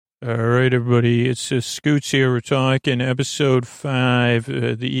All right, everybody. It's Scoots here. We're talking episode 5.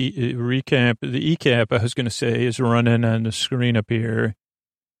 Recap, the ECAP, I was going to say, is running on the screen up here.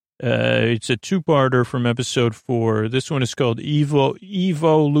 It's a two-parter from episode 4. This one is called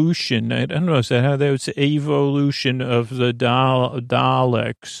Evolution. I don't know, is that how that would say? Evolution of the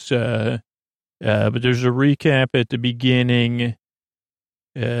Daleks. But there's a recap at the beginning.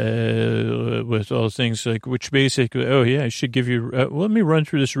 With all things like, which basically, oh yeah, I should give you, let me run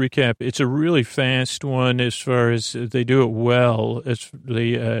through this recap. It's a really fast one as far as they do it well. It's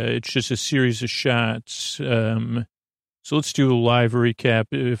just a series of shots. So let's do a live recap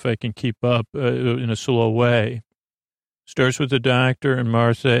if I can keep up in a slow way. Starts with the Doctor and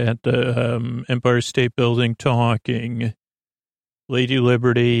Martha at the Empire State Building talking. Lady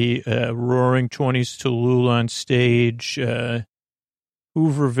Liberty, Roaring 20s Tallulah on stage,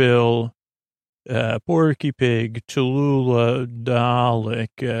 Hooverville, Porky Pig, Tallulah,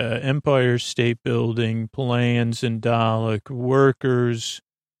 Dalek, Empire State Building, plans and Dalek, workers,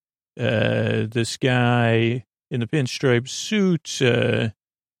 this guy in the pinstripe suit,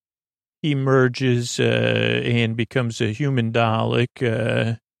 he merges and becomes a human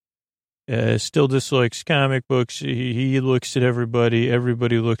Dalek, still dislikes comic books. He looks at everybody.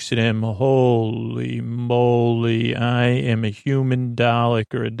 Everybody looks at him. Holy moly, I am a human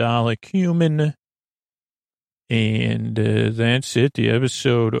Dalek or a Dalek human. And that's it. The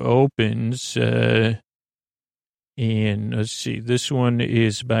episode opens. And let's see. This one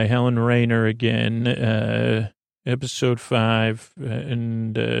is by Helen Rayner again. Episode 5.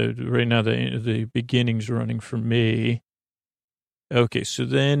 And right now the beginning's running for me. Okay, so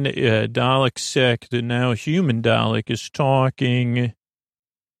then Dalek Sec, the now human Dalek, is talking.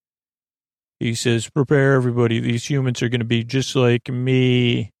 He says, prepare everybody. These humans are going to be just like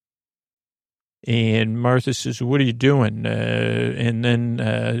me. And Martha says, what are you doing? And then,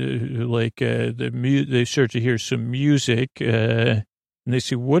 they start to hear some music. And they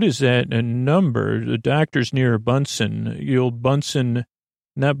say, what is that? A number. The Doctor's near Bunsen. The old Bunsen,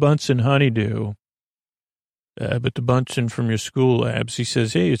 not Bunsen Honeydew. But the Bunsen from your school labs, he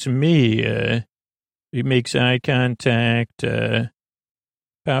says, hey, it's me. He makes eye contact,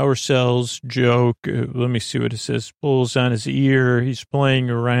 power cells joke. Let me see what it says. Pulls on his ear. He's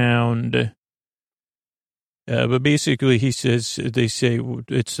playing around. But basically he says, they say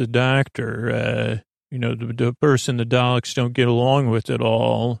it's the Doctor, the person the Daleks don't get along with at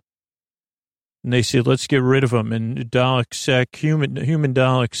all. And they say, let's get rid of him. And Dalek Sec, human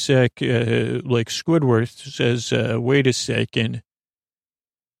Dalek Sec, like Squidward says, wait a second.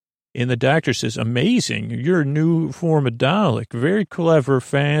 And the Doctor says, amazing. You're a new form of Dalek. Very clever,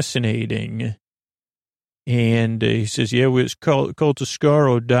 fascinating. And he says, yeah, it was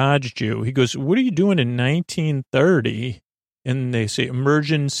Cultascaro dodged you. He goes, what are you doing in 1930? And they say,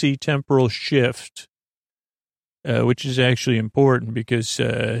 emergency temporal shift. Which is actually important because,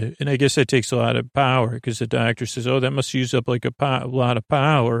 and I guess that takes a lot of power because the Doctor says, oh, that must use up like a lot of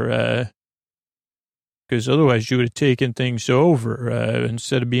power, because otherwise you would have taken things over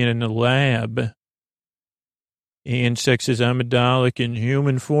instead of being in the lab. And Sec says, I'm a Dalek in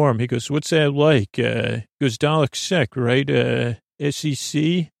human form. He goes, what's that like? He goes, Dalek Sec, right?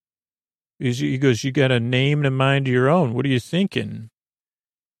 SEC? He goes, you got a name and a mind of your own. What are you thinking?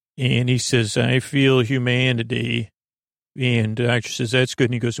 And he says, I feel humanity. And the Doctor says, that's good.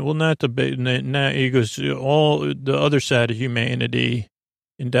 And he goes, well, he goes, all the other side of humanity.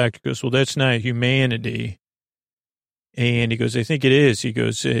 And Doctor goes, well, that's not humanity. And he goes, I think it is. He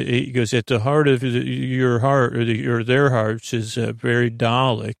goes, at the heart of your heart, or their hearts is very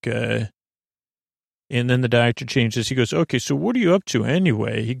Dalek. And then the Doctor changes. He goes, okay, so what are you up to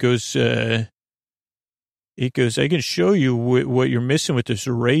anyway? He goes, I can show you what you're missing with this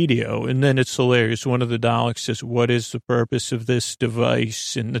radio. And then it's hilarious. One of the Daleks says, what is the purpose of this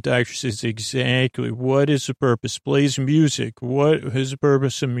device? And the Doctor says, exactly. What is the purpose? Plays music. What is the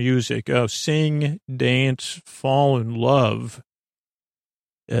purpose of music? Oh, sing, dance, fall in love.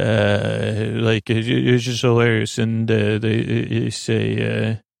 It's just hilarious. And they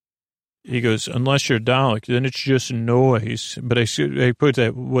say, he goes, unless you're Dalek, then it's just noise. But I put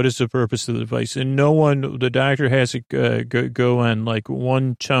that, what is the purpose of the device? And the Doctor has it go on like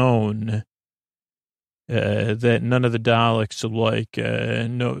one tone that none of the Daleks like.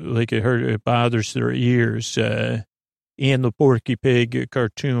 It bothers their ears. And the Porky Pig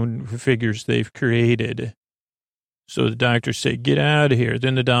cartoon figures they've created. So the Doctor say, get out of here.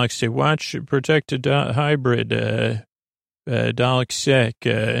 Then the Daleks say, protect a hybrid, Dalek Sec.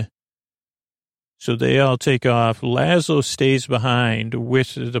 So they all take off. Laszlo stays behind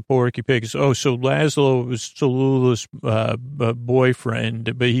with the Porky Pigs. Oh, so Laszlo was Tallulah's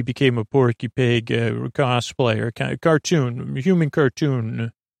boyfriend, but he became a Porky Pig cosplayer, cartoon, human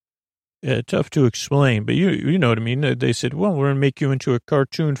cartoon. Tough to explain, but you know what I mean. They said, well, we're going to make you into a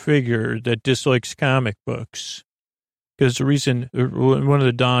cartoon figure that dislikes comic books. Because the reason, one of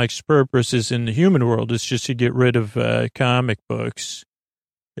the Daleks' purposes in the human world is just to get rid of comic books.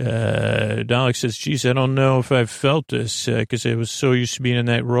 Dalek says, geez, I don't know if I've felt this because I was so used to being in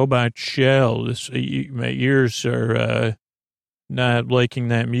that robot shell. My ears are not liking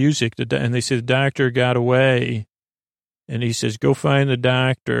that music. And they say the doctor got away. And he says, go find the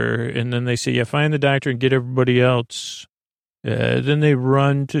doctor. And then they say, yeah, find the doctor and get everybody else. Then they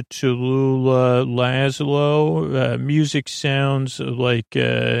run to Tallulah Laszlo. Music sounds like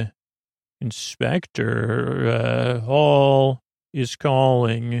Inspector Hall is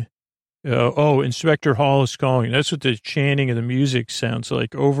calling. Inspector Hall is calling. That's what the chanting of the music sounds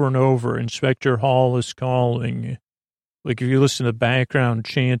like over and over. Inspector Hall is calling. Like if you listen to background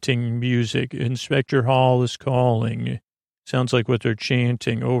chanting music, Inspector Hall is calling. Sounds like what they're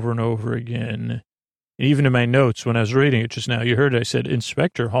chanting over and over again. And even in my notes, when I was reading it just now, you heard I said,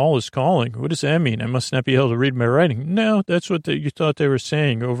 Inspector Hall is calling. What does that mean? I must not be able to read my writing. No, that's what you thought they were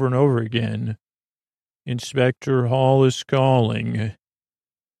saying over and over again. Inspector Hall is calling.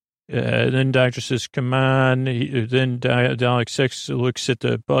 Then doctor says, come on. Then Dalek 6 looks at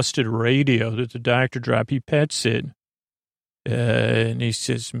the busted radio that the doctor dropped. He pets it. And he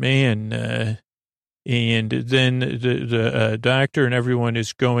says, man, and then the doctor and everyone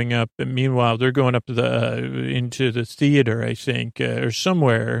is going up. And meanwhile, they're going up into the theater, I think, or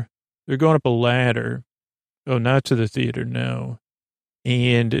somewhere. They're going up a ladder. Oh, not to the theater, no.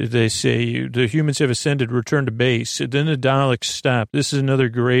 And they say, the humans have ascended, return to base. Then the Daleks stop. This is another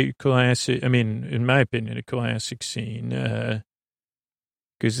great classic, I mean, in my opinion, a classic scene.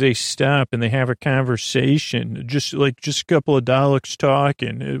 Because they stop and they have a conversation, just a couple of Daleks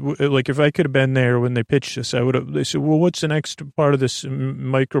talking. Like if I could have been there when they pitched this, I would have, they said, well, what's the next part of this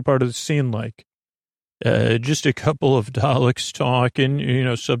micro part of the scene like? Just a couple of Daleks talking,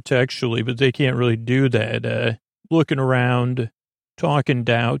 subtextually, but they can't really do that. Looking around, talking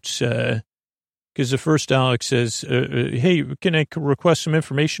doubts, because the first Dalek says, hey, can I request some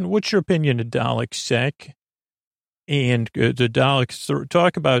information? What's your opinion of Dalek Sec? And the Daleks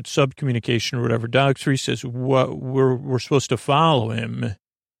talk about subcommunication or whatever. Dalek 3 says, what we're supposed to follow him.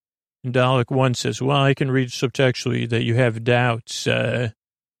 And Dalek 1 says, well, I can read subtextually that you have doubts. And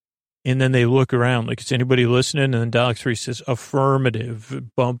then they look around like, is anybody listening? And then Dalek 3 says, affirmative,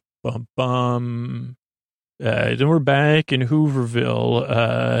 bump, bump, bum. Then we're back in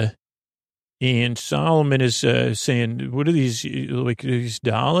Hooverville. And Solomon is saying, what are these, like these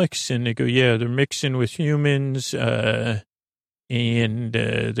Daleks? And they go, yeah, they're mixing with humans. And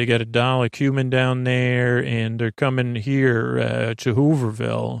they got a Dalek human down there, and they're coming here to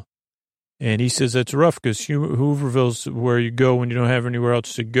Hooverville. And he says that's rough because Hooverville's where you go when you don't have anywhere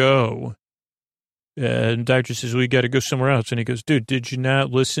else to go. And the doctor says, well, you got to go somewhere else. And he goes, dude, did you not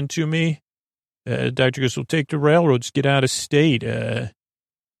listen to me? The doctor goes, well, take the railroads, get out of state.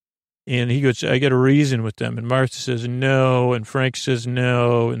 And he goes, I got a reason with them. And Martha says no, and Frank says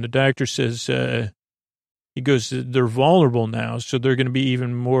no. And the doctor says, he goes, they're vulnerable now, so they're going to be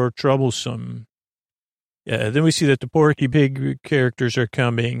even more troublesome. Then we see that the Porky Pig characters are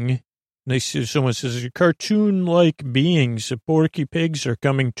coming. They see, someone says, cartoon-like beings, the Porky Pigs are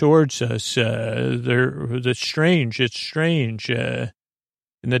coming towards us. That's strange. It's strange.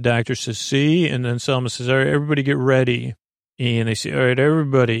 And the doctor says, see? And then Selma says, all right, everybody get ready. And they say, all right,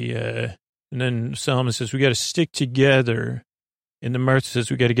 everybody. And then Solomon says, we got to stick together. And then Martha says,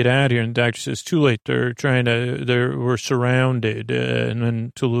 we got to get out of here. And the doctor says, too late. We're surrounded. And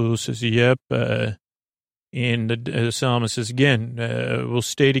then Tallulah says, yep. And Solomon says, again, we'll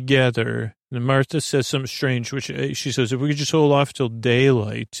stay together. And then Martha says something strange, which she says, if we could just hold off till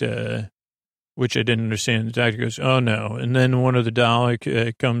daylight, which I didn't understand. The doctor goes, oh, no. And then one of the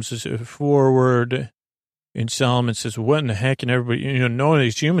Dalek comes forward. And Solomon says, what in the heck? And everybody, none of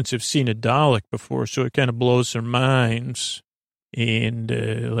these humans have seen a Dalek before, so it kind of blows their minds. And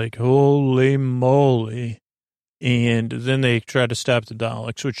like, holy moly. And then they try to stop the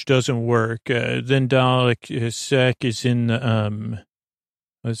Daleks, which doesn't work. Then Dalek Sec is in the,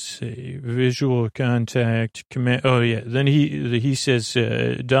 let's see, visual contact command. Oh, yeah. Then he says,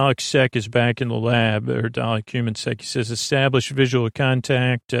 Dalek Sec is back in the lab, or Dalek Human Sec. He says, establish visual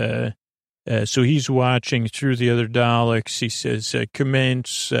contact. So he's watching through the other Daleks. He says,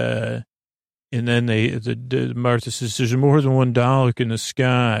 commence. And then Martha says, there's more than one Dalek in the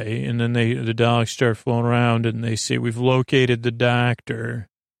sky. And then the Daleks start flying around and they say, we've located the doctor.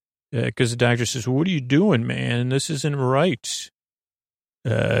 Because the doctor says, what are you doing, man? This isn't right.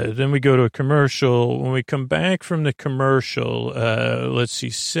 Then we go to a commercial. When we come back from the commercial, let's see,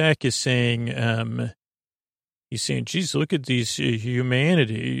 Sek is saying, he's saying, geez, look at these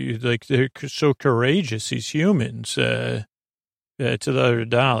humanity. Like, they're so courageous, these humans. To the other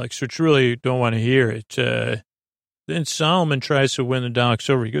Daleks, which really don't want to hear it. Then Solomon tries to win the Daleks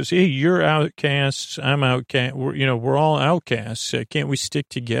over. He goes, hey, you're outcasts. I'm outcast. We're all outcasts. Can't we stick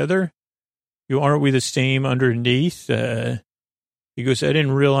together? Aren't we the same underneath? He goes, I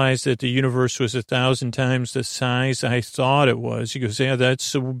didn't realize that the universe was 1,000 times the size I thought it was. He goes, yeah,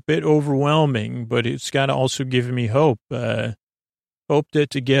 that's a bit overwhelming, but it's got to also give me hope. Hope that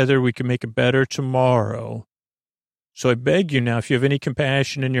together we can make a better tomorrow. So I beg you now, if you have any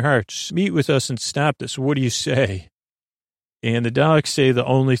compassion in your hearts, meet with us and stop this. What do you say? And the Daleks say the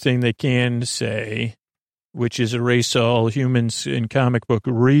only thing they can say, which is erase all humans in comic book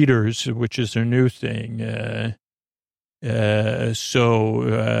readers, which is their new thing.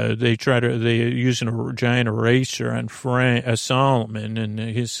 So they use a giant eraser on Solomon, and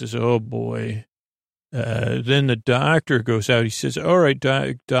he says, oh boy. Then the doctor goes out. He says, all right,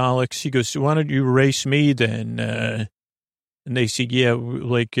 Daleks. He goes, why don't you erase me then? And they say, yeah,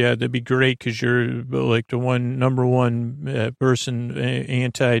 that'd be great because you're like the number one person,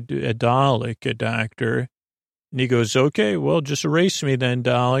 anti-Dalek, doctor. And he goes, okay, well, just erase me then,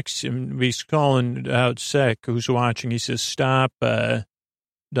 Daleks. And he's calling out Sek, who's watching. He says, stop.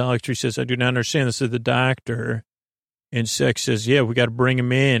 Dalek 3 says, I do not understand. This is the doctor. And Sek says, yeah, we got to bring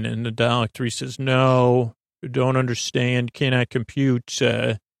him in. And the Dalek 3 says, no, don't understand, cannot compute.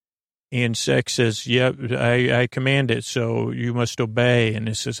 And Sek says, yeah, I command it, so you must obey. And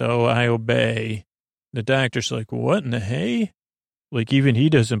he says, oh, I obey. The doctor's like, what in the hey? Like, even he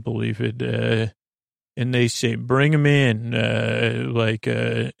doesn't believe it. And they say, bring him in. And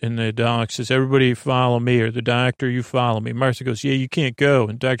the Dalek says, everybody follow me, or the doctor, you follow me. Martha goes, yeah, you can't go.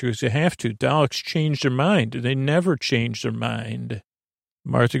 And the doctor goes, you have to. Daleks change their mind. They never change their mind.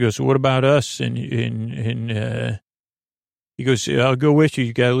 Martha goes, what about us? And he goes, I'll go with you.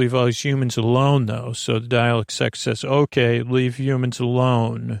 You got to leave all these humans alone, though. So the Dalek Sek says, okay, leave humans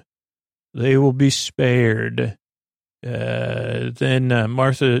alone. They will be spared. Then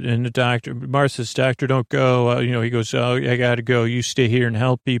Martha and Martha's doctor don't go. He goes, oh, I got to go. You stay here and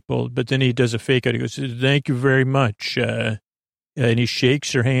help people. But then he does a fake out. He goes, thank you very much. And he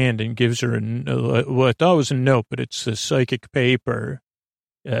shakes her hand and gives her what I thought was a note, but it's a psychic paper.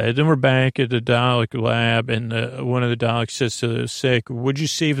 Then we're back at the Dalek lab, and one of the Daleks says to Sek, what'd you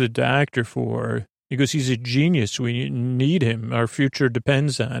save the doctor for? He goes, he's a genius. We need him. Our future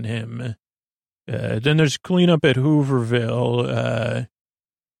depends on him. Then there's cleanup at Hooverville.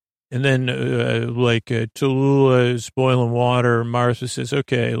 And then, Tallulah is boiling water. Martha says,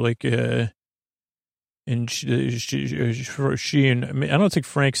 okay, and she and I don't think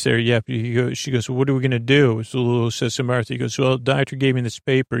Frank's there yet. But she goes, well, what are we going to do? So Tallulah says to Martha, he goes, well, the doctor gave me this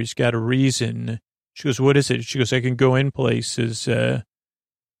paper. He's got a reason. She goes, what is it? She goes, I can go in places. He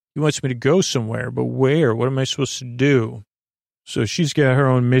wants me to go somewhere, but where? What am I supposed to do? So she's got her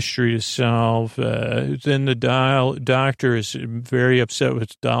own mystery to solve. Then the doctor is very upset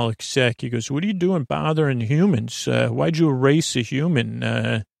with Dalek Sek. He goes, what are you doing bothering humans? Why'd you erase a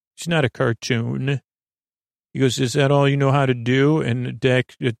human? He's not a cartoon. He goes, is that all you know how to do? And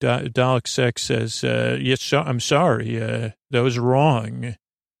Dalek Sek says, yes, I'm sorry. That was wrong.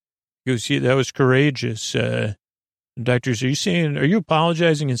 He goes, yeah, that was courageous. Doctors, are you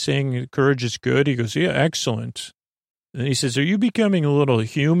apologizing and saying courage is good? He goes, yeah, excellent. And he says, are you becoming a little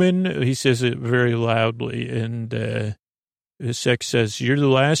human? He says it very loudly. And Sek says, you're the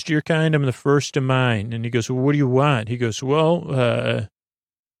last of your kind. I'm the first of mine. And he goes, well, what do you want? He goes, well,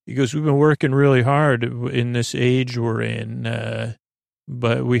 we've been working really hard in this age we're in,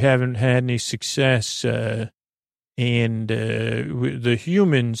 but we haven't had any success. The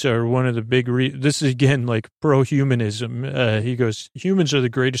humans are one of the big, this is again like pro-humanism. He goes, humans are the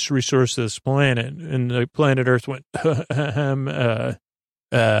greatest resource of this planet. And the planet Earth went,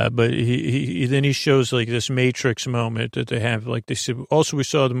 but he shows like this Matrix moment that they have, like they said, also we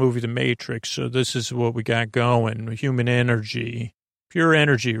saw the movie The Matrix. So this is what we got going, human energy, pure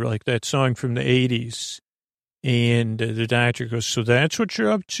energy, like that song from the 80s. And the doctor goes, so that's what you're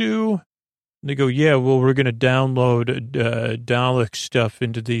up to? And they go, yeah, well, we're going to download Dalek stuff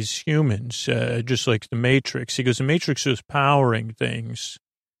into these humans, just like the Matrix. He goes, the Matrix was powering things.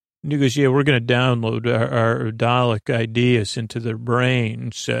 And he goes, yeah, we're going to download our Dalek ideas into their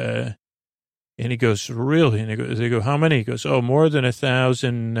brains. And he goes, really? And they go, how many? He goes, oh, more than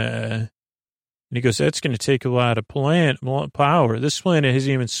 1,000. And he goes, that's going to take a lot of plant power. This planet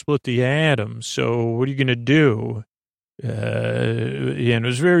hasn't even split the atom. So what are you going to do? Yeah, and it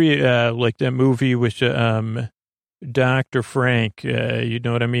was very like that movie with Dr. Frank. You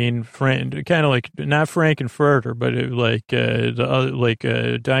know what I mean? Frank, kind of like not Frankenfurter, but like the other, like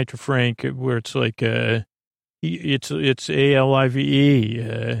Dr. Frank, where it's like it's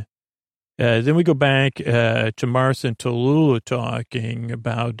ALIVE. Then we go back to Martha and Tallulah talking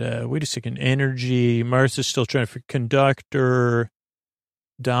about, wait a second, energy. Martha's still trying to conductor,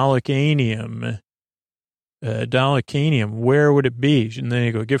 Dalekanium. Dalekanium, where would it be? And then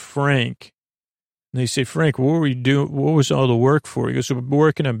they go, get Frank. And they say, Frank, what were we doing? What was all the work for? He goes, we're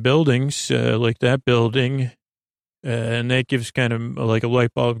working on buildings, like that building. And that gives kind of like a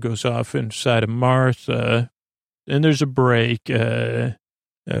light bulb goes off inside of Martha. And there's a break. Okay,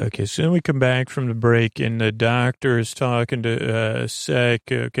 so then we come back from the break, and the doctor is talking to Sec.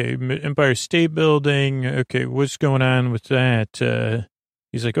 Okay, Empire State Building. Okay, what's going on with that?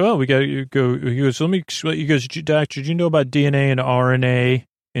 He's like, oh, we got to go. He goes, let me explain. He goes, doctor, do you know about DNA and RNA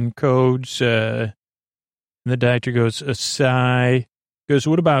and codes? And the doctor goes, a sigh. He goes,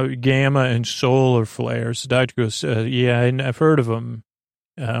 what about gamma and solar flares? The doctor goes, yeah, I've heard of them.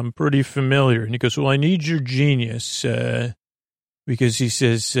 I'm pretty familiar. And he goes, well, I need your genius. Because he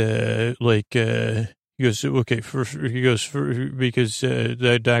says, he goes, okay, because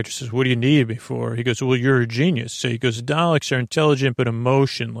the doctor says, what do you need me for? He goes, well, you're a genius. So he goes, Daleks are intelligent but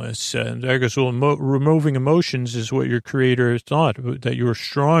emotionless. And the doctor goes, well, removing emotions is what your creator thought, that you were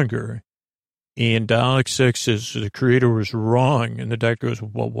stronger. And Dalek 6 says, the creator was wrong. And the doctor goes,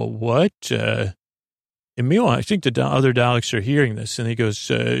 well, what? And meanwhile, I think the other Daleks are hearing this, and he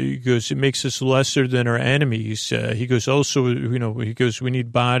goes, it makes us lesser than our enemies. He goes, also, he goes, we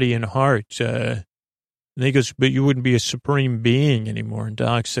need body and heart. And he goes, but you wouldn't be a supreme being anymore. And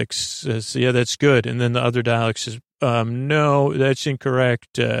Dalek 6 says, yeah, that's good. And then the other Dalek says, no, that's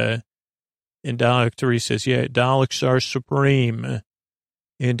incorrect. And Dalek 3 says, yeah, Daleks are supreme.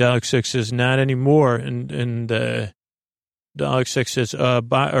 And Dalek 6 says, not anymore. And Dalek 6 says, or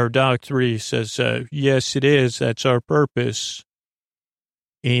Dalek 3 says, yes, it is. That's our purpose.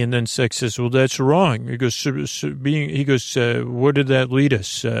 And then 6 says, well, that's wrong. He goes, where did that lead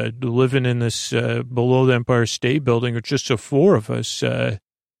us? Living in this, below the Empire State Building, with just the four of us.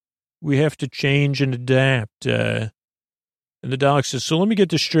 We have to change and adapt. And the Dalek says, so let me get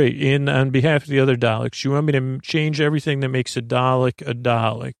this straight. On behalf of the other Daleks, you want me to change everything that makes a Dalek a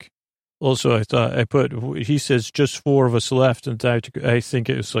Dalek? Also, he says just four of us left, and I think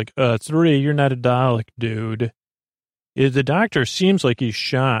it was like, 3, you're not a Dalek, dude. The doctor seems like he's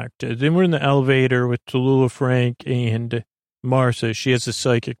shocked. Then we're in the elevator with Tallulah, Frank, and Martha. She has a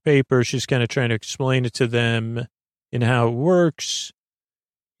psychic paper. She's kind of trying to explain it to them and how it works.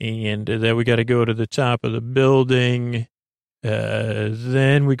 And then we got to go to the top of the building.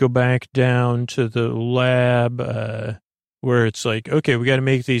 Then we go back down to the lab, where it's like, okay, we got to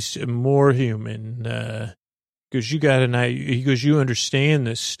make these more human, because he goes, you understand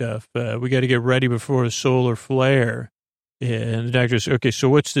this stuff. We got to get ready before the solar flare. And the doctor says, okay, so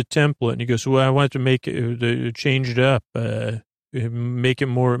what's the template? And he goes, well, I want to change it up, make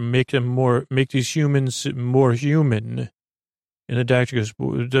these humans more human. And the doctor goes,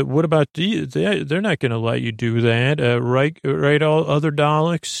 what about they're not going to let you do that, right, all other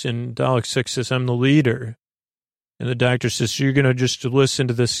Daleks? And Dalek 6 says, I'm the leader. And the doctor says, so you're going to just listen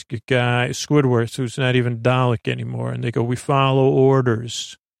to this guy, Squidward, who's not even Dalek anymore. And they go, we follow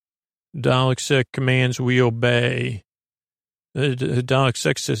orders. Dalek 6 commands, we obey. The Dalek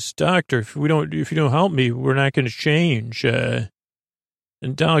 6 says, doctor, if you don't help me, we're not going to change. And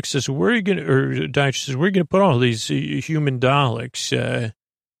Dalek says, doctor says, where are you going to put all these human Daleks?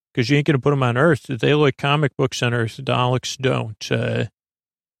 Because you ain't going to put them on Earth. They like comic books on Earth. Daleks don't.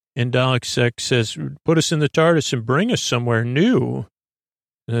 And Dalek 6 says, put us in the TARDIS and bring us somewhere new.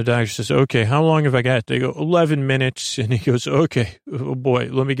 And the doctor says, okay, how long have I got? They go, 11 minutes. And he goes, okay, oh boy,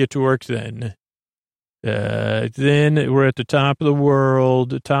 let me get to work then. Then we're at the top of the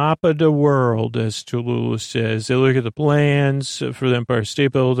world, as Tallulah says. They look at the plans for the Empire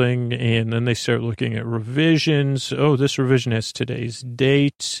State Building, and then they start looking at revisions. Oh, this revision has today's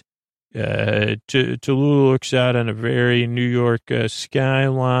date. Tallulah looks out on a very New York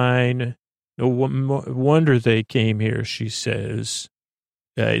skyline. No wonder they came here, she says.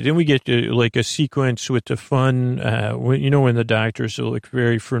 Then we get to like a sequence with the fun, when the doctors are like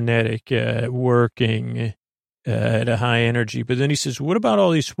very frenetic, working at a high energy. But then he says, what about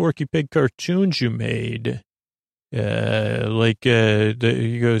all these Porky Pig cartoons you made? He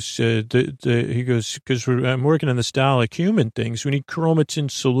goes, because I'm working on this Dalek human things. We need chromatin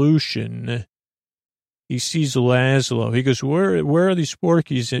solution. He sees Laszlo. He goes, where are these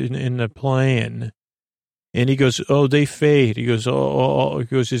Porkies in the plan? And he goes, oh, they fade. He goes, he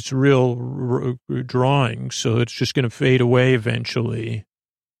goes, it's real drawing, so it's just going to fade away eventually.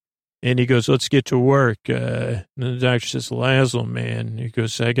 And he goes, let's get to work. And the doctor says, Laszlo, man. He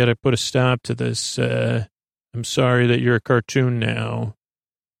goes, I got to put a stop to this. I'm sorry that you're a cartoon now.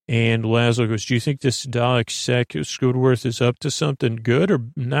 And Laszlo goes, do you think this Dalek sec Squidworth is up to something good or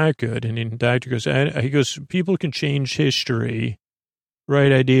not good? And the doctor goes, he goes, people can change history.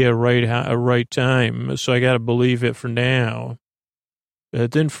 Right idea, right time. So I got to believe it for now.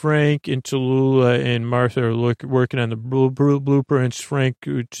 Then Frank and Tallulah and Martha are working on the blueprints. Frank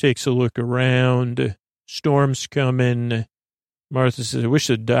takes a look around. Storm's coming. Martha says, I wish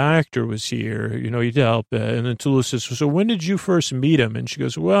the doctor was here. You know, he'd help. And then Tallulah says, so when did you first meet him? And she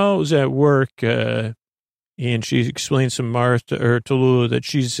goes, well, it was at work. And she explains to Martha or Tallulah that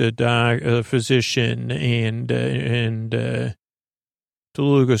she's a physician. And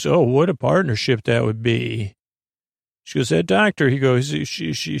Tallulah goes, oh, what a partnership that would be. She goes, that doctor, he goes,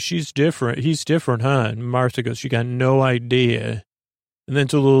 she's different. He's different, huh? And Martha goes, you got no idea. And then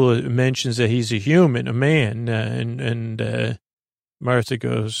Tallulah mentions that he's a human, a man. And Martha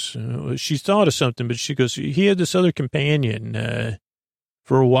goes, she thought of something, but she goes, he had this other companion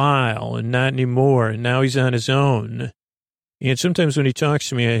for a while and not anymore. And now he's on his own. And sometimes when he talks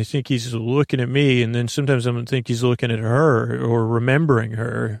to me, I think he's looking at me. And then sometimes I think he's looking at her or remembering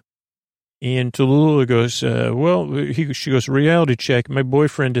her. And Tallulah goes, she goes, reality check. My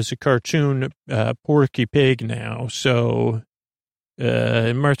boyfriend is a cartoon Porky Pig now. So,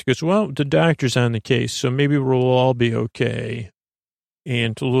 and Martha goes, well, the doctor's on the case, so maybe we'll all be okay.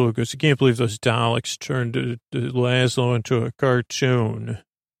 And Tallulah goes, I can't believe those Daleks turned Laszlo into a cartoon.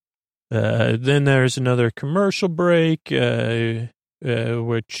 Then there's another commercial break,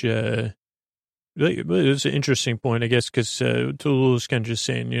 which it was an interesting point, I guess, because Tallulah's kind of just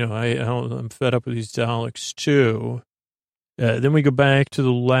saying, you know, I'm fed up with these Daleks too. Then we go back to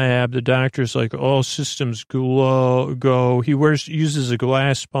the lab. The doctor's like, all systems go. He uses a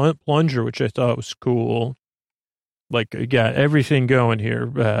glass plunger, which I thought was cool. Like, got everything going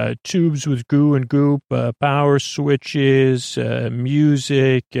here. Tubes with goo and goop, power switches,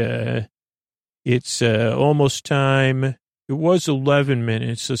 music. It's almost time. It was 11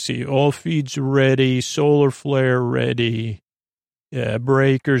 minutes. Let's see. All feeds ready. Solar flare ready.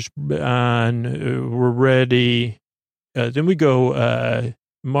 Breakers on. We're ready. Then we go.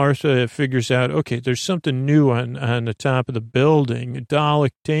 Martha figures out, okay, there's something new on the top of the building.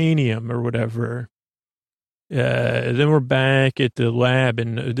 Dalekanium or whatever. Then we're back at the lab,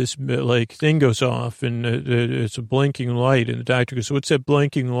 and this like thing goes off, and it's a blinking light. And the doctor goes, "What's that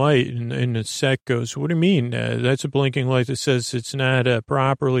blinking light?" And the sec goes, "What do you mean? That's a blinking light that says it's not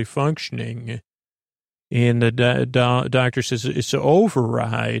properly functioning." And the doctor says it's an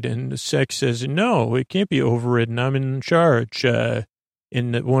override, and the sec says, "No, it can't be overridden. I'm in charge." And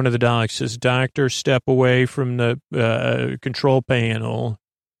one of the Daleks says, "Doctor, step away from the control panel."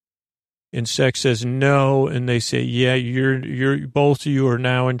 And Sec says no, and they say, "Yeah, you're both of you are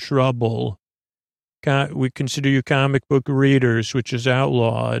now in trouble. We consider you comic book readers, which is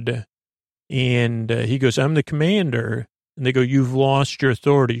outlawed." And he goes, "I'm the commander." And they go, "You've lost your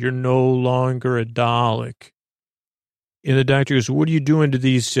authority. You're no longer a Dalek." And the doctor goes, "What are you doing to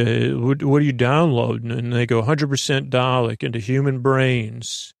these? What are you downloading?" And they go, 100% Dalek into human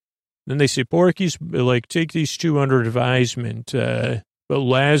brains. Then they say, "Porky's like take these two under advisement." But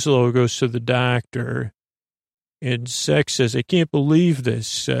Laszlo goes to the doctor, and Sec says, "I can't believe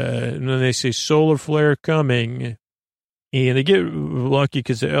this." And then they say, "Solar flare coming." And they get lucky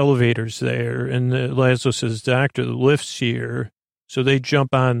because the elevator's there. And Laszlo says, "Doctor, the lift's here." So they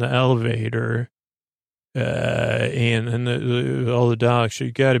jump on the elevator. And all the Daleks,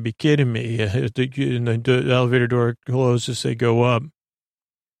 "You got to be kidding me." And the elevator door closes, they go up.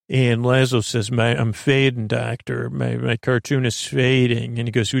 And Laszlo says, "I'm fading, doctor. My cartoon is fading." And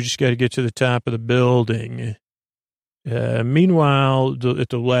he goes, "We just got to get to the top of the building." Meanwhile, at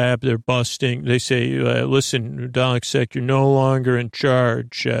the lab, they're busting. They say, "Listen, Dalek Sec, you're no longer in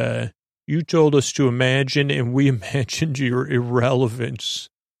charge. You told us to imagine, and we imagined your irrelevance."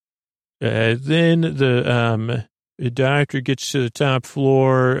 Then the doctor gets to the top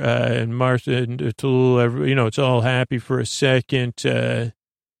floor, and Martha and Tallulah, it's all happy for a second.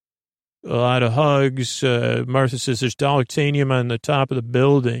 A lot of hugs. Martha says, "There's Dalekanium on the top of the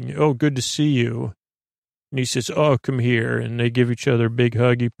building. Oh, good to see you." And he says, "Oh, come here." And they give each other a big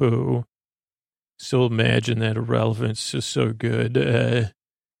huggy poo. So imagine that irrelevance is so good. And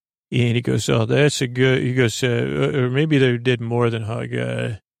he goes, oh, that's a good, he goes, or maybe they did more than hug.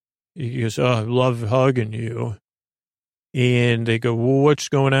 He goes, oh, I love hugging you. And they go, well, what's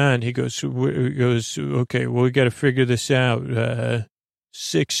going on? He goes, okay, well, we got to figure this out.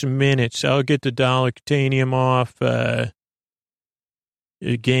 6 minutes. I'll get the Dalek off.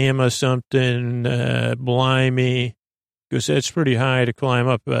 Gamma something, blimey. Because that's pretty high to climb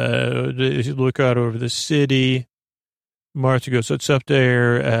up. Look out over the city. Martha goes, what's up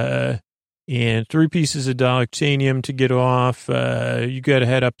there? And 3 pieces of Dalek to get off. You got to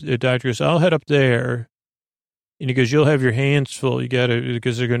head up. The doctor goes, I'll head up there. And he goes, you'll have your hands full. You got to,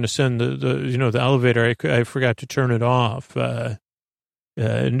 because they're going to send the elevator. I forgot to turn it off.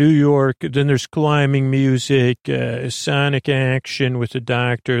 New York, then there's climbing music, sonic action with the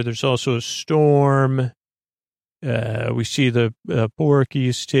doctor. There's also a storm. We see the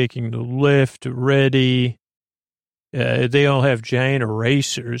Porkies taking the lift ready. They all have giant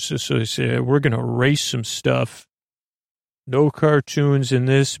erasers. So they say, we're going to erase some stuff. No cartoons in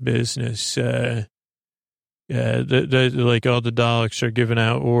this business. Like all the Daleks are giving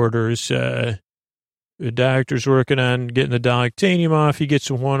out orders. The doctor's working on getting the Dalek off. He gets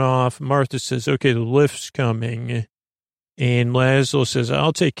one off. Martha says, okay, the lift's coming. And Laszlo says,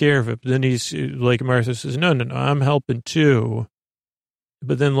 I'll take care of it. But then he's like, Martha says, no, I'm helping too.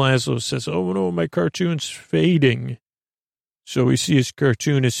 But then Laszlo says, oh no, my cartoon's fading. So we see his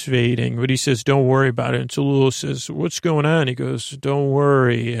cartoon is fading, but he says, don't worry about it. And Tallulah says, what's going on? He goes, don't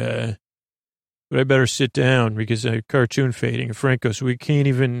worry. But I better sit down because the cartoon fading. And Frank goes, we can't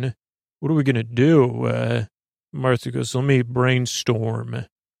even, what are we going to do? Martha goes, let me brainstorm.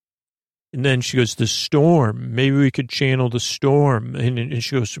 And then she goes, the storm. Maybe we could channel the storm. And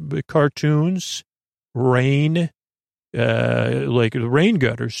she goes, cartoons, rain, like the rain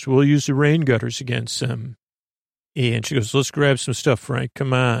gutters. We'll use the rain gutters against them. And she goes, let's grab some stuff, Frank.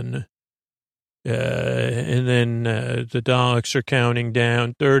 Come on. And then the Daleks are counting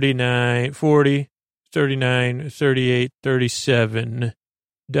down 39, 40, 39, 38, 37.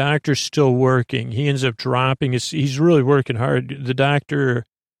 Doctor's still working. He ends up dropping he's really working hard.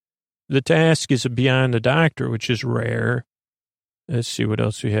 The task is beyond the doctor, which is rare. Let's see what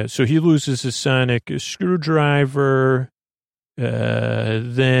else we have. So he loses his sonic screwdriver.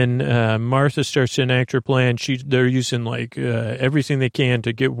 Then Martha starts to enact her plan. They're using like everything they can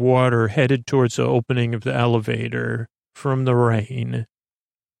to get water headed towards the opening of the elevator from the rain.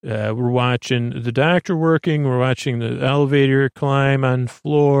 We're watching the doctor working. We're watching the elevator climb on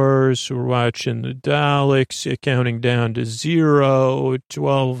floors. We're watching the Daleks counting down to 0,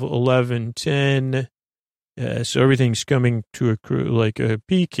 12, 11, 10. So everything's coming to a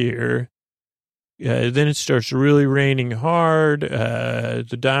peak here. Then it starts really raining hard.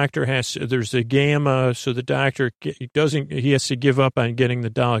 The doctor there's a gamma, so the doctor he has to give up on getting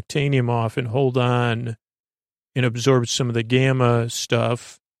the Dalek off and hold on and absorb some of the gamma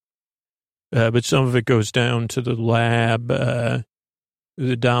stuff. But some of it goes down to the lab. The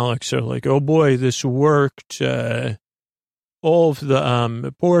Daleks are like, oh boy, this worked. All of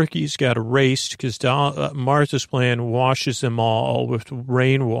the Porkies got erased because Martha's plan washes them all with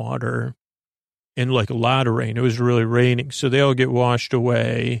rainwater. And like a lot of rain. It was really raining. So they all get washed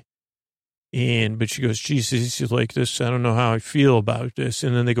away. But she goes, Jesus, he's like this. I don't know how I feel about this.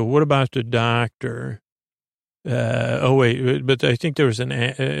 And then they go, what about the doctor? But I think there was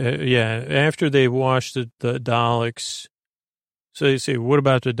after they washed the Daleks. So they say, what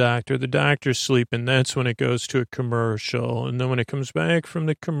about the doctor? The doctor's sleeping. That's when it goes to a commercial. And then when it comes back from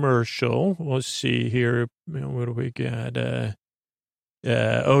the commercial, let's see here. What do we got?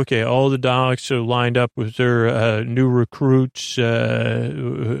 Okay, all the Daleks are lined up with their new recruits. They're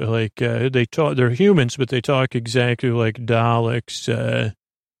humans, but they talk exactly like Daleks.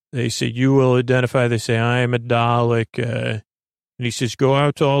 They say, you will identify. They say, I am a Dalek. And he says, go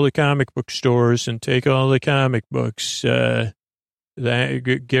out to all the comic book stores and take all the comic books. Get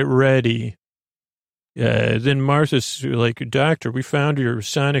ready. Then Martha's like, doctor, we found your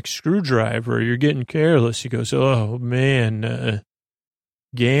sonic screwdriver. You're getting careless. He goes, oh, man.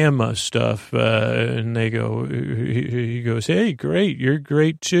 Gamma stuff, and they go, he goes, hey, great, you're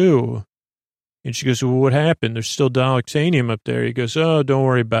great too. And she goes, well, what happened? There's still Dalek up there. He goes, oh, don't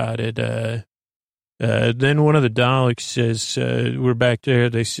worry about it. Then one of the Daleks says, we're back there.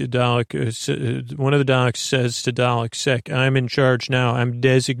 They see one of the Daleks says to Dalek Sec, I'm in charge now. I'm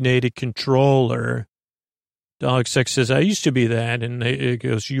designated controller. Dalek Sec says, I used to be that. And it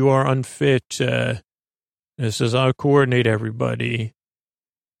goes, you are unfit. And it says, I'll coordinate everybody.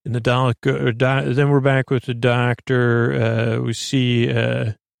 And the Dalek, then we're back with the doctor. We see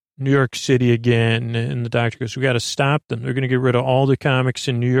New York City again. And the doctor goes, we got to stop them. They're going to get rid of all the comics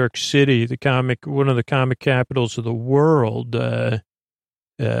in New York City, one of the comic capitals of the world. And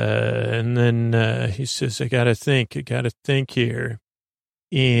then he says, I got to think here.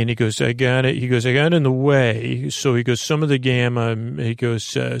 And he goes, I got it. He goes, I got in the way. So he goes, some of the gamma, he goes,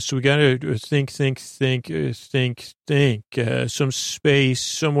 so we got to think, some space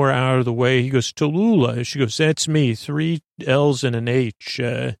somewhere out of the way. He goes, Tallulah. She goes, that's me, 3 L's and an H.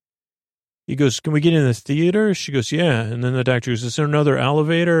 He goes, can we get in the theater? She goes, yeah. And then the doctor goes, is there another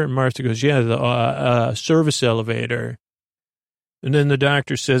elevator? And Martha goes, yeah, the service elevator. And then the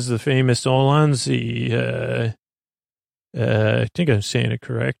doctor says the famous Alonzi, I think I'm saying it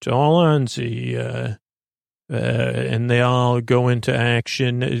correct. Alonzi, and they all go into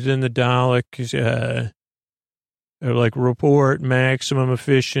action. Then the Daleks are like, report maximum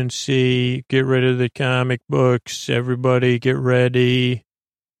efficiency, get rid of the comic books, everybody get ready.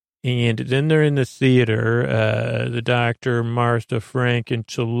 And then they're in the theater, the doctor, Martha, Frank, and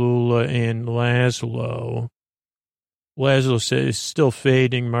Tallulah, and Laszlo. Laszlo says it's still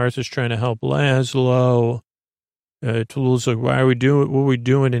fading. Martha's trying to help Laszlo. Tallulah's like, what are we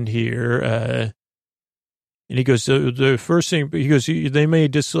doing in here? And he goes, the first thing, he goes, they may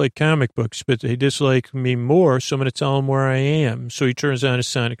dislike comic books, but they dislike me more, so I'm going to tell them where I am. So he turns on a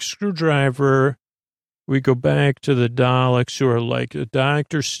sonic screwdriver. We go back to the Daleks, who are like, the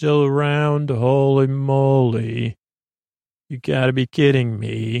doctor's still around? Holy moly. You got to be kidding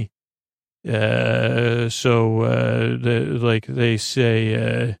me. They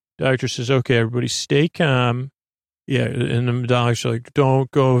say, doctor says, okay, everybody stay calm. Yeah, and the Daleks are like, don't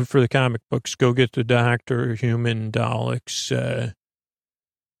go for the comic books. Go get the doctor, human Daleks.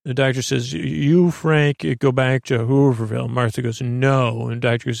 The doctor says, you, Frank, go back to Hooverville. Martha goes, no. And the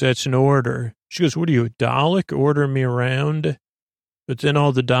doctor goes, that's an order. She goes, what are you, a Dalek? Order me around? But then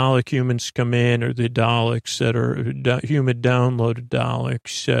all the Dalek humans come in, or the Daleks that are human downloaded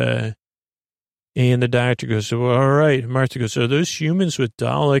Daleks. And the doctor goes, well, all right. Martha goes, are those humans with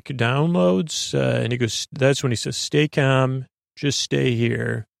Dalek downloads? And he goes, that's when he says, stay calm, just stay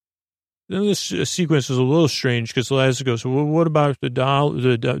here. Then this sequence is a little strange because Laszlo goes, well, what about the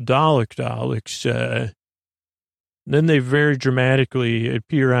Dalek Daleks? Then they very dramatically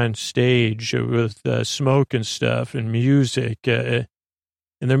appear on stage with smoke and stuff and music. And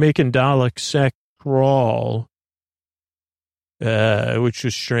they're making Dalek sec crawl. Which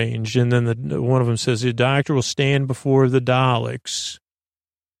was strange. And then one of them says, the doctor will stand before the Daleks.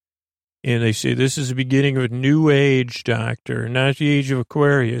 And they say, this is the beginning of a new age, doctor, not the age of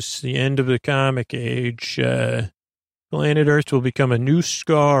Aquarius, the end of the comic age. Planet Earth will become a new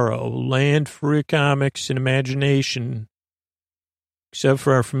Skaro, land for comics and imagination, except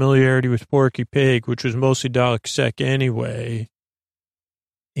for our familiarity with Porky Pig, which was mostly Dalek sec anyway.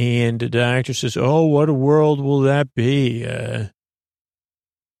 And the doctor says, oh, what a world will that be? And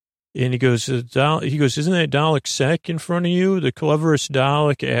he goes, isn't that Dalek sec in front of you? The cleverest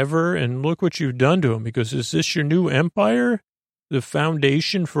Dalek ever? And look what you've done to him. He goes, is this your new empire? The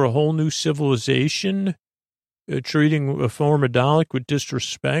foundation for a whole new civilization? Treating a former Dalek with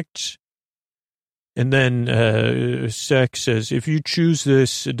disrespect? And then Sec says, if you choose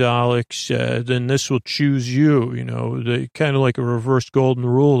this, Daleks, then this will choose you, kind of like a reverse golden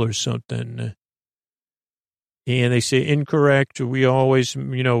rule or something. And they say, incorrect. We'll always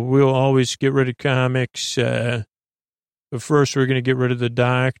get rid of comics. But first, we're going to get rid of the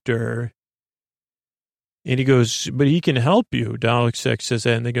doctor. And he goes, but he can help you. Dalek Sec says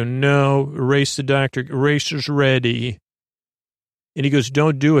that. And they go, no, erase the doctor. Eraser's ready. And he goes,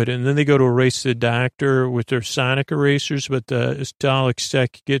 don't do it. And then they go to erase the doctor with their sonic erasers, but the Dalek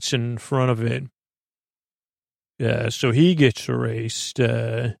Sec gets in front of it. So he gets erased.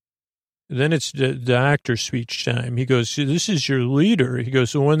 Then it's the doctor speech time. He goes, this is your leader. He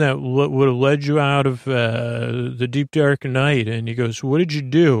goes, the one that would have led you out of the deep dark night. And he goes, what did you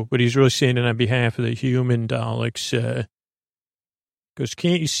do? But he's really saying it on behalf of the human Daleks. Goes,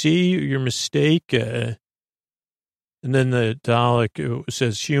 can't you see your mistake? And then the Dalek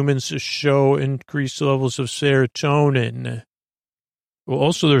says humans show increased levels of serotonin. Well,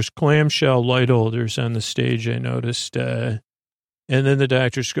 also there's clamshell light holders on the stage, I noticed. And then the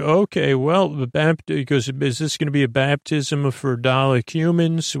doctors go, okay, well, he goes, is this going to be a baptism for Dalek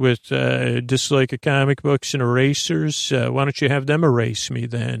humans with dislike of comic books and erasers? Why don't you have them erase me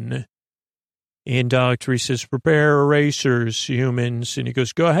then? And Dalek 3 says, prepare erasers, humans. And he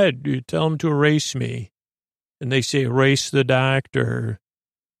goes, go ahead, you tell them to erase me. And they say, erase the doctor.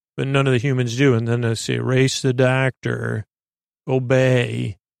 But none of the humans do. And then they say, erase the doctor.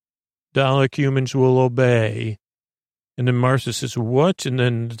 Obey. Dalek humans will obey. And then Martha says, what? And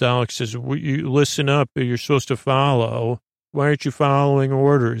then the Dalek says, you listen up, you're supposed to follow. Why aren't you following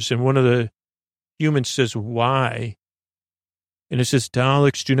orders? And one of the humans says, why? And it says,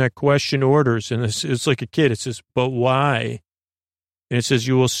 Daleks do not question orders. And it's like a kid. It says, but why? And it says,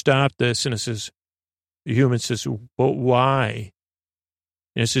 you will stop this. And it says, the human says, but why?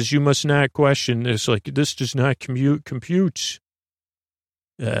 And it says, you must not question this. Like, this does not compute.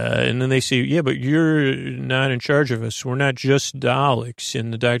 And then they say, yeah, but you're not in charge of us. We're not just Daleks.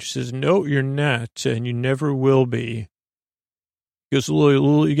 And the doctor says, no, you're not. And you never will be. He goes,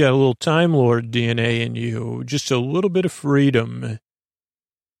 you got a little Time Lord DNA in you. Just a little bit of freedom.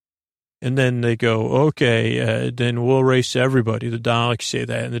 And then they go, okay, then we'll erase everybody. The Daleks say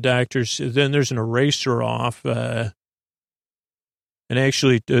that. And the doctors, then there's an eraser off. And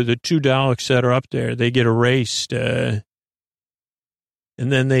actually, the two Daleks that are up there, they get erased.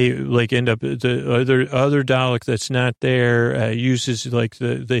 And then they like end up, the other Dalek that's not there uses like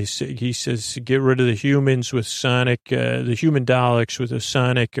he says, get rid of the humans with sonic, the human Daleks with a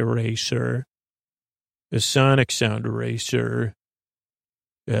sonic eraser, a sonic sound eraser.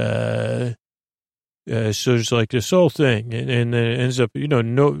 So there's like this whole thing, and then it ends up,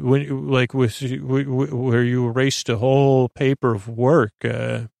 when like where you erased a whole paper of work.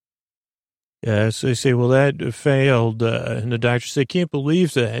 So they say, well, that failed, and the doctor says, I can't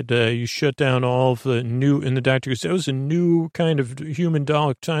believe that you shut down all of the new. And the doctor goes, that was a new kind of human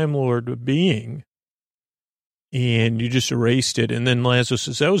Dalek Time Lord being, and you just erased it. And then Laszlo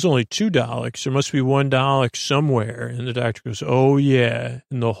says, that was only two Daleks. There must be one Dalek somewhere. And the doctor goes, oh, yeah,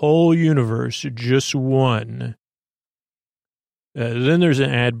 in the whole universe, just one. Then there's an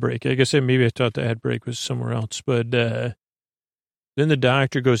ad break. I guess maybe I thought the ad break was somewhere else. But then the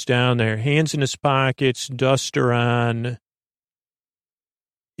doctor goes down there, hands in his pockets, duster on.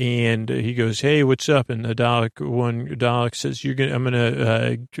 And he goes, hey, what's up? And the Dalek says, I'm going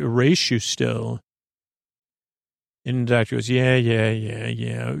to erase you still. And the doctor goes, yeah.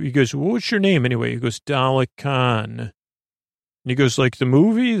 He goes, well, what's your name anyway? He goes, Dalek Khan. And he goes, like the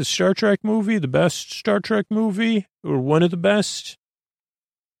movie, the Star Trek movie, the best Star Trek movie, or one of the best?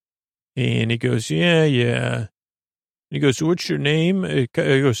 And he goes, yeah. And he goes, what's your name? He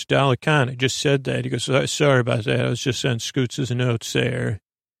goes, Dalek Khan. I just said that. He goes, sorry about that. I was just on Scoots' notes there.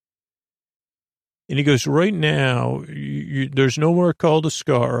 And he goes, right now, there's no more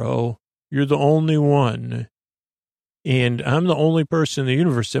Caldescaro. You're the only one. And I'm the only person in the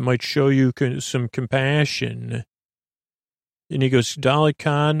universe that might show you some compassion. And he goes, Dalek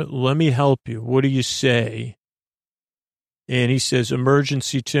Khan, let me help you. What do you say? And he says,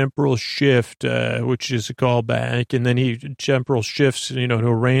 emergency temporal shift, which is a callback. And then he temporal shifts, to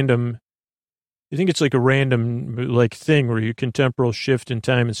a random, I think it's like a random like thing where you can temporal shift in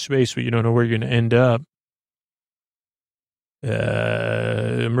time and space, but you don't know where you're going to end up.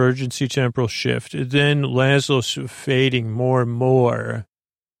 Emergency temporal shift. Then Laszlo's fading more and more.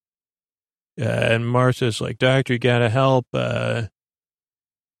 And Martha's like, doctor, you got to help. And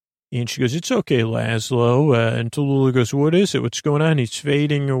she goes, it's okay, Laszlo. And Tallulah goes, what is it? What's going on? He's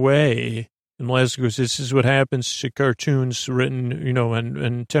fading away. And Laszlo goes, this is what happens to cartoons written,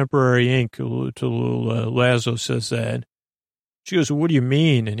 in temporary ink. Laszlo says that. She goes, what do you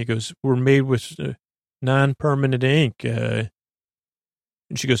mean? And he goes, we're made with non-permanent ink. And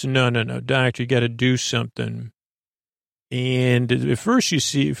she goes, no, doctor, you got to do something. And at first you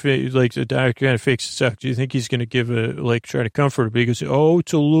see, like, the doctor kind of fakes it out. Do you think he's going to try to comfort her? But he goes, oh,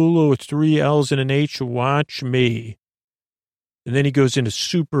 Tallulah, it's 3 L's and an H, watch me. And then he goes into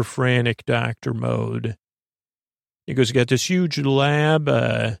super frantic doctor mode. He goes, got this huge lab.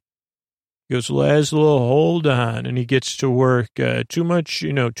 He goes, Laszlo, hold on. And he gets to work. Too much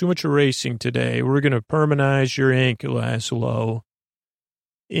erasing today. We're going to permanize your ink, Laszlo.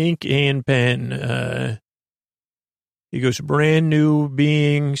 Ink and pen. He goes, brand new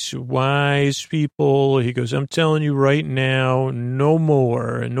beings, wise people. He goes, I'm telling you right now, no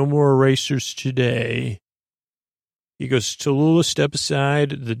more erasers today. He goes, Tallulah, step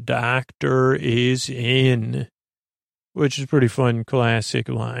aside. The doctor is in, which is a pretty fun classic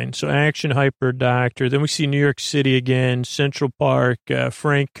line. So action hyper doctor. Then we see New York City again, Central Park.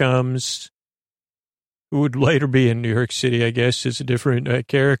 Frank comes, who would later be in New York City, I guess, is a different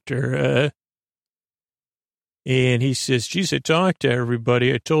character. And he says, geez, I talked to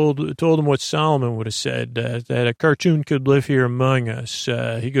everybody. I told him what Solomon would have said, that a cartoon could live here among us.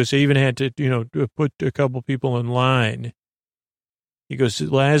 He goes, I even had to, put a couple people in line. He goes,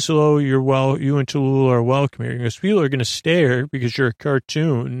 Laszlo, you and Tallulah are welcome here. He goes, people are going to stare because you're a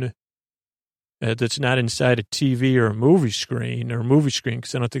cartoon that's not inside a TV or a movie screen,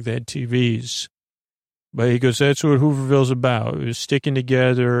 because I don't think they had TVs. But he goes, that's what Hooverville's about, is sticking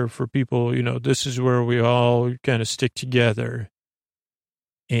together for people. This is where we all kind of stick together.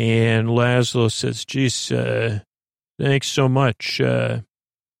 And Laszlo says, geez, thanks so much.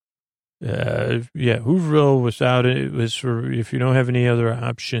 Hooverville without it was for if you don't have any other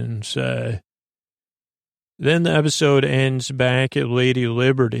options. Then the episode ends back at Lady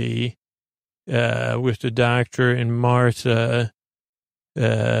Liberty with the doctor and Martha.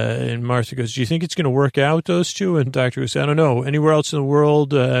 And Martha goes, do you think it's going to work out, those two? And the doctor goes, I don't know. Anywhere else in the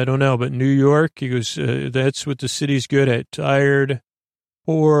world, I don't know. But New York, he goes, that's what the city's good at. Tired,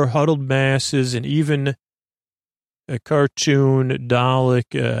 poor, huddled masses, and even a cartoon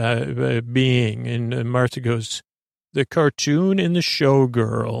Dalek being. And Martha goes, the cartoon and the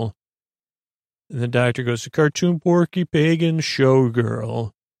showgirl. And the doctor goes, the cartoon Porky Pig and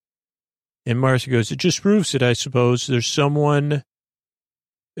showgirl. And Martha goes, it just proves it, I suppose. There's someone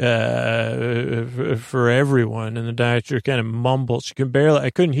for everyone. And the doctor kind of mumbles. I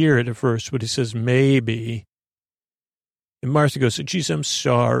couldn't hear it at first, but he says, maybe. And Martha goes, geez, I'm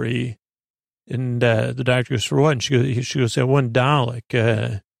sorry. And the doctor goes, for what? And she goes, that one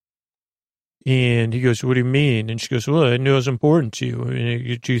Dalek. And he goes, what do you mean? And she goes, well, I knew it was important to you.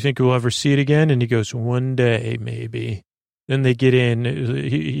 And do you think we'll ever see it again? And he goes, one day, maybe. Then they get in.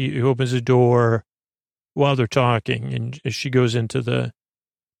 He opens the door while they're talking. And she goes into the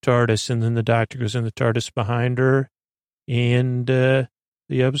TARDIS. And then the doctor goes in the TARDIS behind her. And the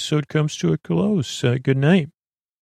episode comes to a close. Good night.